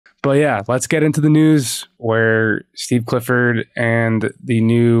But yeah, let's get into the news where Steve Clifford and the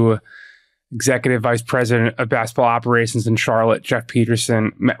new executive vice president of basketball operations in Charlotte, Jeff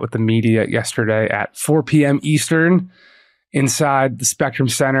Peterson, met with the media yesterday at 4 p.m. Eastern inside the Spectrum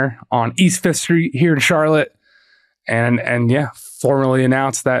Center on East 5th Street here in Charlotte. And yeah, formally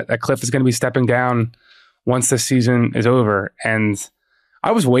announced that Cliff is going to be stepping down once this season is over. And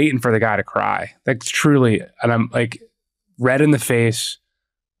I was waiting for the guy to cry. Like, truly. And I'm like, red in the face,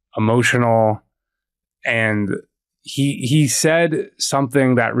 emotional. And he said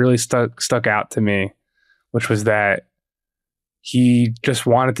something that really stuck out to me, which was that he just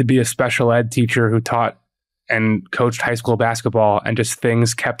wanted to be a special ed teacher who taught and coached high school basketball, and just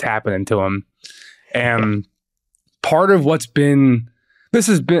things kept happening to him. And part of what's this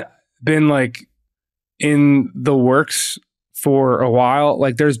has been like in the works for a while.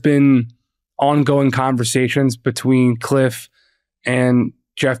 Like, there's been ongoing conversations between Cliff and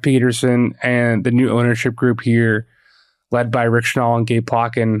Jeff Peterson and the new ownership group here, led by Rick Schnall and Gabe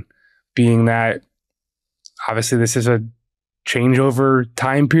Plotkin, being that obviously this is a changeover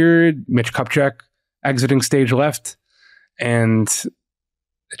time period. Mitch Kupchak exiting stage left, and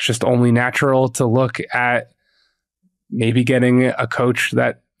it's just only natural to look at maybe getting a coach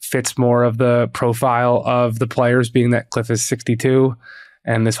that fits more of the profile of the players, being that Cliff is 62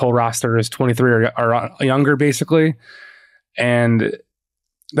 and this whole roster is 23 or younger, basically. And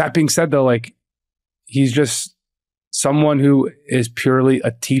that being said, though, like, he's just someone who is purely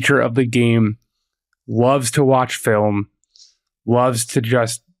a teacher of the game, loves to watch film, loves to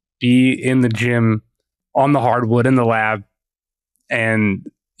just be in the gym, on the hardwood, in the lab. And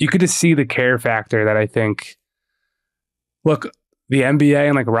you could just see the care factor that I think, look, the NBA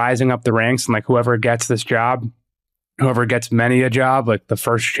and like rising up the ranks, and like whoever gets this job, whoever gets many a job, like the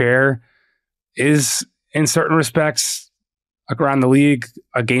first chair, is in certain respects around the league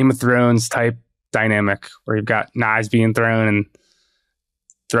a Game of Thrones type dynamic where you've got knives being thrown and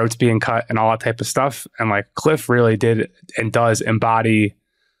throats being cut and all that type of stuff. And like Cliff really did and does embody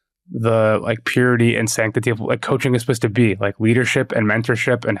the like purity and sanctity of like coaching is supposed to be, like leadership and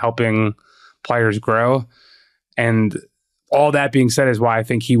mentorship and helping players grow. And all that being said is why I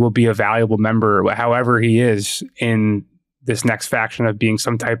think he will be a valuable member, however he is, in this next faction of being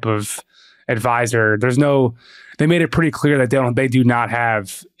some type of advisor. They made it pretty clear that they do not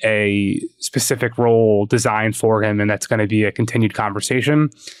have a specific role designed for him, and that's going to be a continued conversation.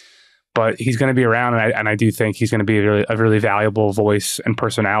 But he's going to be around, and I do think he's going to be a really valuable voice and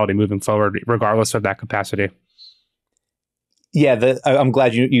personality moving forward, regardless of that capacity. Yeah, I'm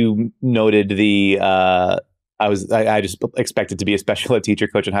glad you noted the. I just expected to be a special ed teacher,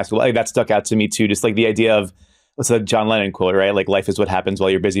 coach in high school. Like, that stuck out to me too. Just like the idea of, what's the John Lennon quote, right? Like, life is what happens while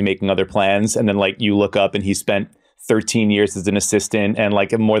you're busy making other plans. And then like you look up and he spent 13 years as an assistant and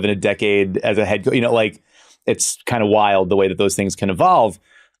like more than a decade as a head coach. You know, like, it's kind of wild the way that those things can evolve.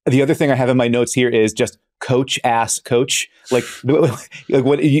 The other thing I have in my notes here is just coach. Like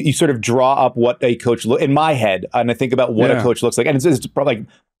what you sort of draw up what a coach in my head, and I think about what a coach looks like. And it's probably like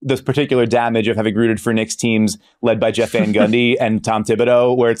this particular damage of having rooted for Knicks teams led by Jeff Van Gundy and Tom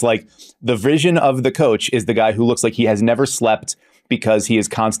Thibodeau, where it's like the vision of the coach is the guy who looks like he has never slept because he is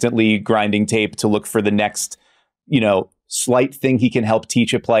constantly grinding tape to look for the next, slight thing he can help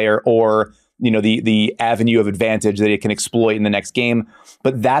teach a player, or the avenue of advantage that it can exploit in the next game.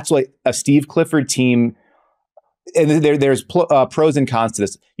 But that's like a Steve Clifford team. And there's pros and cons to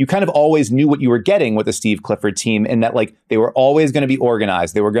this. You kind of always knew what you were getting with the Steve Clifford team, in that like they were always going to be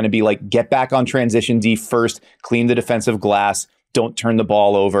organized. They were going to be like, get back on transition D first, clean the defensive glass, don't turn the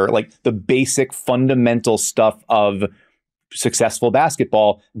ball over. Like the basic fundamental stuff of successful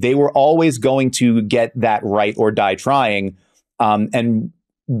basketball. They were always going to get that right or die trying. And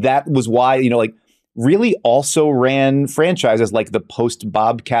that was why, like, really also ran franchises like the post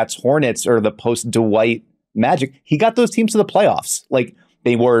Bobcats Hornets or the post Dwight Magic. He got those teams to the playoffs. Like,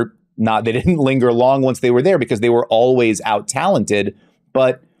 they didn't linger long once they were there because they were always out talented,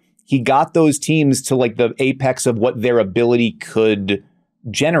 but he got those teams to like the apex of what their ability could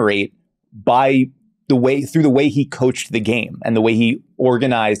generate through the way he coached the game and the way he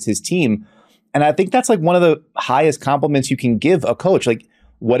organized his team. And I think that's like one of the highest compliments you can give a coach. Like,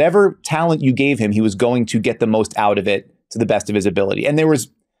 whatever talent you gave him, he was going to get the most out of it to the best of his ability. And there was,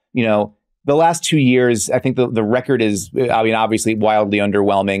 the last 2 years, I think the record is, obviously wildly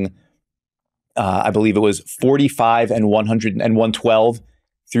underwhelming. I believe it was 45 and 100 and 112,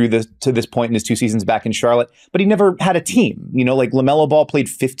 to this point in his 2 seasons back in Charlotte, but he never had a team. Like LaMelo Ball played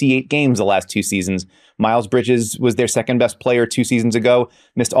 58 games the last 2 seasons. Miles Bridges was their second best player 2 seasons ago,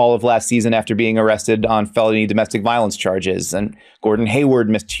 missed all of last season after being arrested on felony domestic violence charges. And Gordon Hayward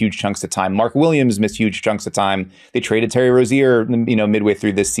missed huge chunks of time. Mark Williams missed huge chunks of time. They traded Terry Rozier, midway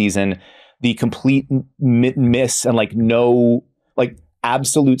through this season. The complete miss and no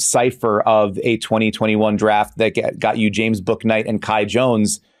absolute cipher of a 2021 draft that got you James Bouknight and Kai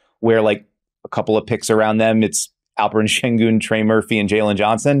Jones, where a couple of picks around them, it's Alperen Şengün, Trey Murphy, and Jalen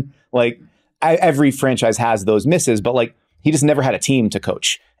Johnson. Every franchise has those misses, but he just never had a team to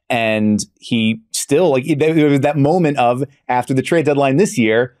coach. And he still, there was that moment of after the trade deadline this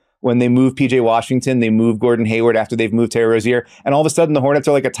year, when they moved PJ Washington, they moved Gordon Hayward after they've moved Terry Rozier, and all of a sudden the Hornets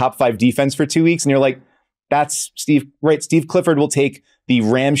are a top 5 defense for 2 weeks. And you're like, that's Steve, right? Steve Clifford will take the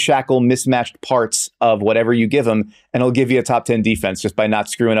ramshackle, mismatched parts of whatever you give him, and he'll give you a top 10 defense just by not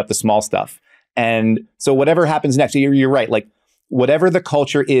screwing up the small stuff. And so whatever happens next, you're right. Whatever the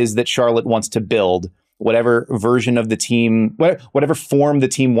culture is that Charlotte wants to build, whatever version of the team, whatever form the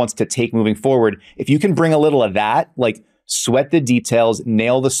team wants to take moving forward, if you can bring a little of that, sweat the details,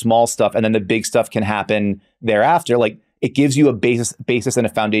 nail the small stuff, and then the big stuff can happen thereafter. It gives you a basis and a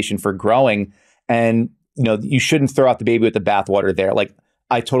foundation for growing. And you shouldn't throw out the baby with the bathwater there.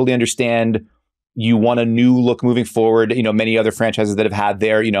 I totally understand you want a new look moving forward. Many other franchises that have had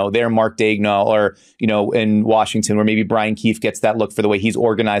their Mark Daigneault or, in Washington, where maybe Brian Keefe gets that look for the way he's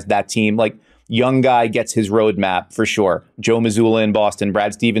organized that team. Young guy gets his roadmap for sure. Joe Mazzulla in Boston,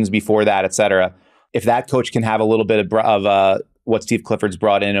 Brad Stevens before that, et cetera. If that coach can have a little bit of what Steve Clifford's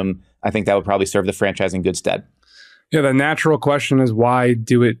brought in him, I think that would probably serve the franchise in good stead. Yeah, the natural question is why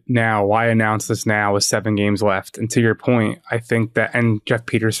do it now? Why announce this now with 7 games left? And to your point, I think that, and Jeff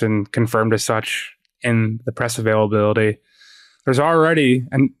Peterson confirmed as such in the press availability, there's already,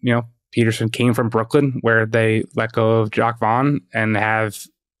 and Peterson came from Brooklyn where they let go of Jacques Vaughn and have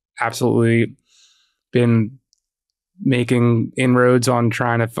absolutely been making inroads on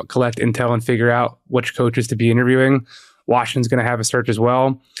trying to collect intel and figure out which coaches to be interviewing. Washington's going to have a search as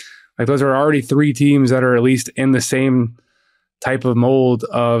well. Those are already 3 teams that are at least in the same type of mold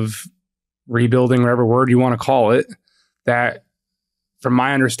of rebuilding, whatever word you want to call it, that from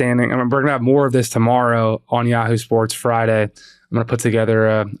my understanding, and we're going to have more of this tomorrow on Yahoo Sports Friday. I'm going to put together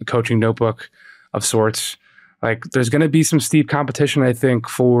a coaching notebook of sorts. There's going to be some steep competition, I think,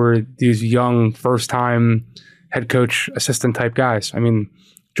 for these young first-time head coach assistant type guys.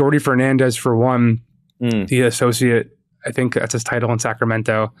 Jordi Fernandez, for one, the associate, I think that's his title in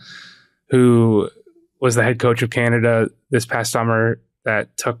Sacramento, who was the head coach of Canada this past summer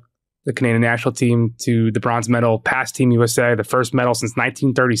that took the Canadian national team to the bronze medal past Team USA, the first medal since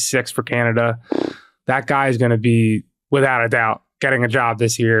 1936 for Canada. That guy is going to be, without a doubt, getting a job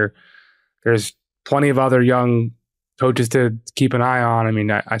this year. There's plenty of other young coaches to keep an eye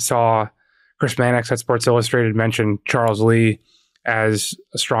on. I saw Chris Mannix at Sports Illustrated mention Charles Lee as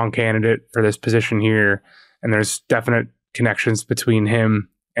a strong candidate for this position here. And there's definite connections between him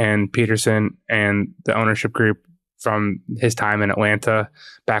and Peterson and the ownership group from his time in Atlanta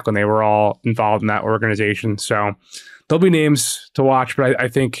back when they were all involved in that organization. So there'll be names to watch, but I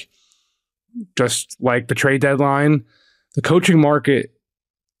think just like the trade deadline, the coaching market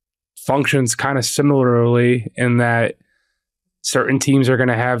functions kind of similarly in that certain teams are going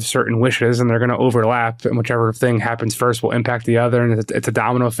to have certain wishes and they're going to overlap, and whichever thing happens first will impact the other, and it's a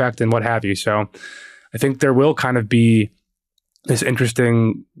domino effect and what have you. So I think there will kind of be this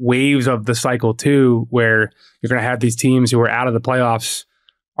interesting waves of the cycle too, where you're going to have these teams who are out of the playoffs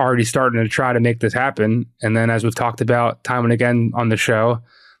already starting to try to make this happen. And then, as we've talked about time and again on the show,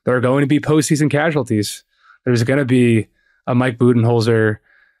 there are going to be postseason casualties. There's going to be a Mike Budenholzer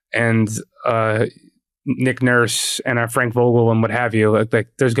and Nick Nurse and a Frank Vogel and what have you. Like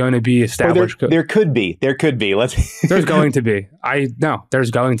there's going to be established. There could be. There's going to be. There's going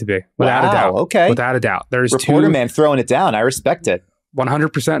to be. Without a doubt. Okay. Without a doubt. There's Reporter man throwing it down. I respect it.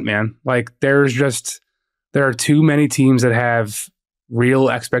 100%, man. There are too many teams that have real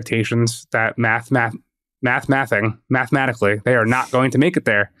expectations that mathematically, they are not going to make it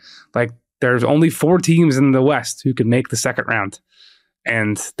there. There's only 4 teams in the West who could make the second round.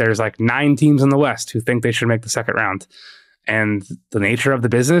 And there's 9 teams in the West who think they should make the second round. And the nature of the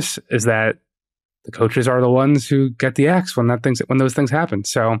business is that the coaches are the ones who get the axe when those things happen.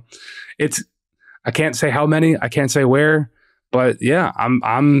 So I can't say how many, I can't say where, but yeah,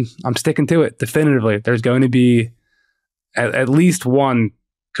 I'm sticking to it definitively. There's going to be at least one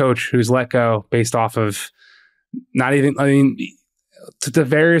coach who's let go based off of to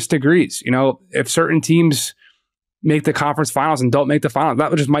various degrees. If certain teams make the conference finals and don't make the finals.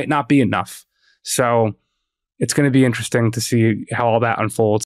 That just might not be enough. So it's going to be interesting to see how all that unfolds.